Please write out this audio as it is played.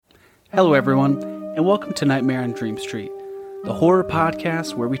Hello everyone, and welcome to Nightmare on Dream Street, the horror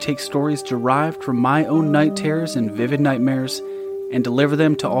podcast where we take stories derived from my own night terrors and vivid nightmares and deliver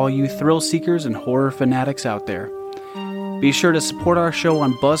them to all you thrill seekers and horror fanatics out there. Be sure to support our show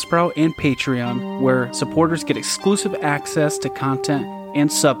on Buzzsprout and Patreon, where supporters get exclusive access to content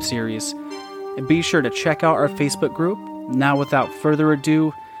and sub-series. And be sure to check out our Facebook group. Now without further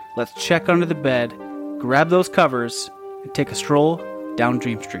ado, let's check under the bed, grab those covers, and take a stroll down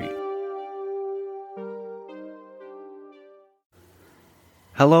Dream Street.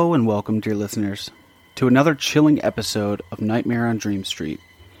 Hello and welcome, dear listeners, to another chilling episode of Nightmare on Dream Street.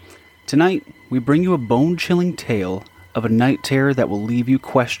 Tonight, we bring you a bone-chilling tale of a night terror that will leave you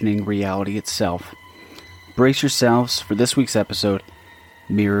questioning reality itself. Brace yourselves for this week's episode,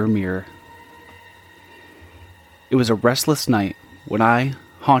 Mirror, Mirror. It was a restless night when I,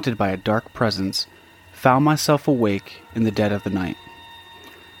 haunted by a dark presence, found myself awake in the dead of the night.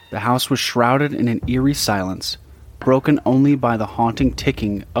 The house was shrouded in an eerie silence, broken only by the haunting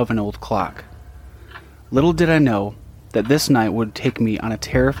ticking of an old clock. Little did I know that this night would take me on a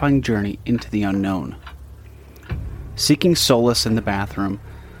terrifying journey into the unknown. Seeking solace in the bathroom,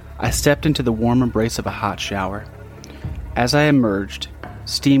 I stepped into the warm embrace of a hot shower. As I emerged,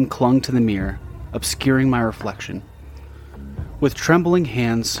 steam clung to the mirror, obscuring my reflection. With trembling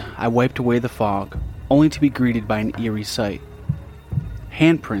hands, I wiped away the fog, only to be greeted by an eerie sight.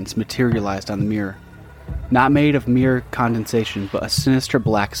 Handprints materialized on the mirror, not made of mere condensation, but a sinister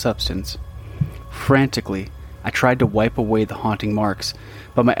black substance. Frantically, I tried to wipe away the haunting marks,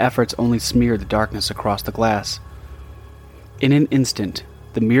 but my efforts only smeared the darkness across the glass. In an instant,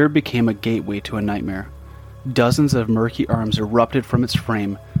 the mirror became a gateway to a nightmare. Dozens of murky arms erupted from its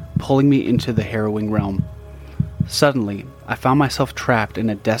frame, pulling me into the harrowing realm. Suddenly, I found myself trapped in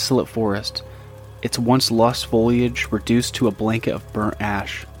a desolate forest, its once lush foliage reduced to a blanket of burnt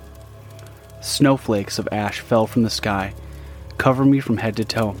ash. Snowflakes of ash fell from the sky, covering me from head to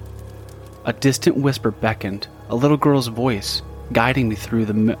toe. A distant whisper beckoned, a little girl's voice, guiding me through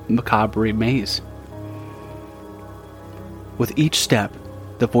the macabre maze. With each step,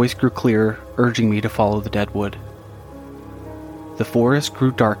 the voice grew clearer, urging me to follow the deadwood. The forest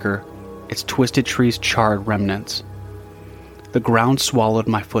grew darker, its twisted trees charred remnants. The ground swallowed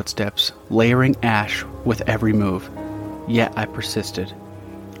my footsteps, layering ash with every move. Yet I persisted,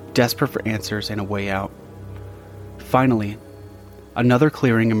 desperate for answers and a way out. Finally, another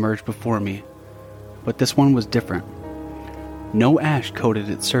clearing emerged before me, but this one was different. No ash coated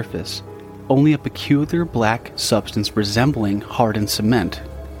its surface, only a peculiar black substance resembling hardened cement,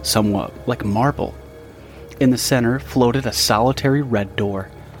 somewhat like marble. In the center floated a solitary red door,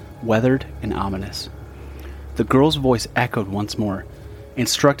 weathered and ominous. The girl's voice echoed once more,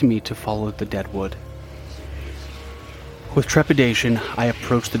 instructing me to follow the deadwood. With trepidation, I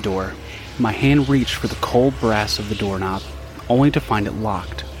approached the door. My hand reached for the cold brass of the doorknob, only to find it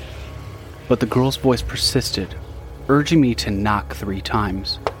locked. But the girl's voice persisted, urging me to knock 3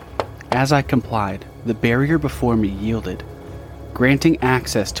 times. As I complied, the barrier before me yielded, granting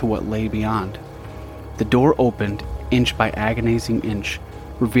access to what lay beyond. The door opened inch by agonizing inch,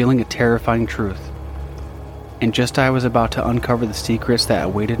 revealing a terrifying truth. And just as I was about to uncover the secrets that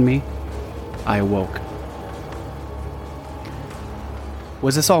awaited me, I awoke.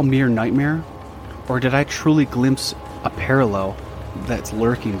 Was this all mere nightmare? Or did I truly glimpse a parallel that's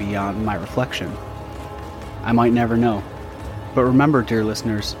lurking beyond my reflection? I might never know. But remember, dear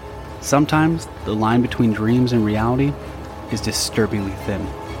listeners, sometimes the line between dreams and reality is disturbingly thin.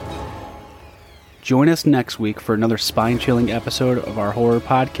 Join us next week for another spine-chilling episode of our horror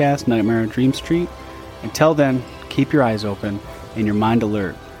podcast, Nightmare on Dream Street. Until then, keep your eyes open and your mind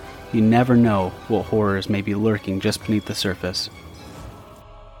alert. You never know what horrors may be lurking just beneath the surface.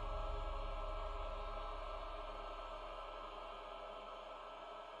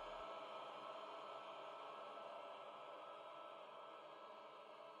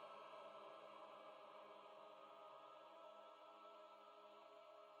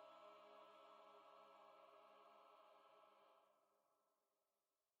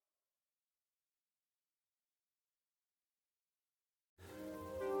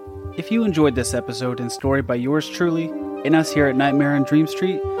 If you enjoyed this episode and story by yours truly and us here at Nightmare on Dream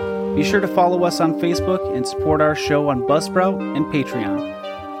Street, be sure to follow us on Facebook and support our show on Buzzsprout and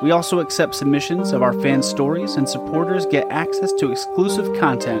Patreon. We also accept submissions of our fans' stories, and supporters get access to exclusive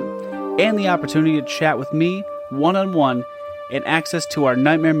content and the opportunity to chat with me one-on-one and access to our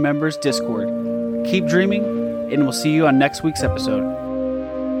Nightmare Members Discord. Keep dreaming, and we'll see you on next week's episode.